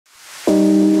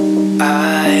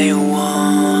I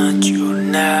want you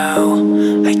now.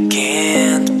 I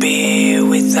can't be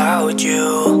without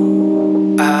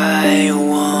you. I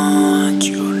want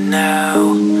you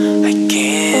now. I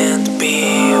can't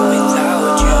be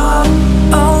without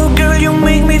you. Oh girl, you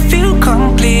make me feel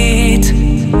complete.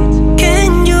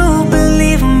 Can you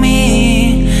believe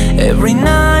me? Every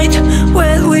night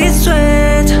when we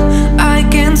sweat, I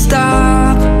can't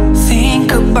stop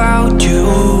think about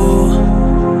you.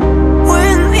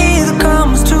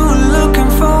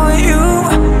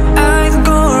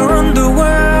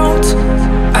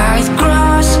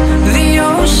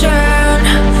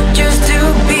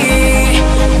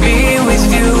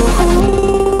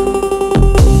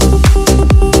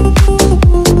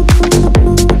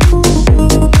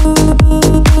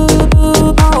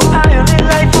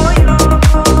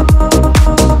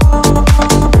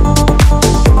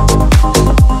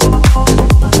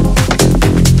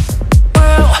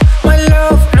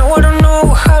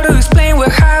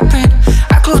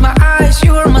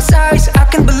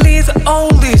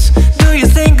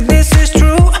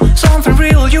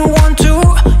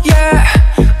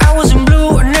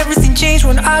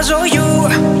 I saw you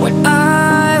when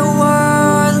I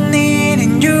was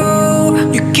needing you.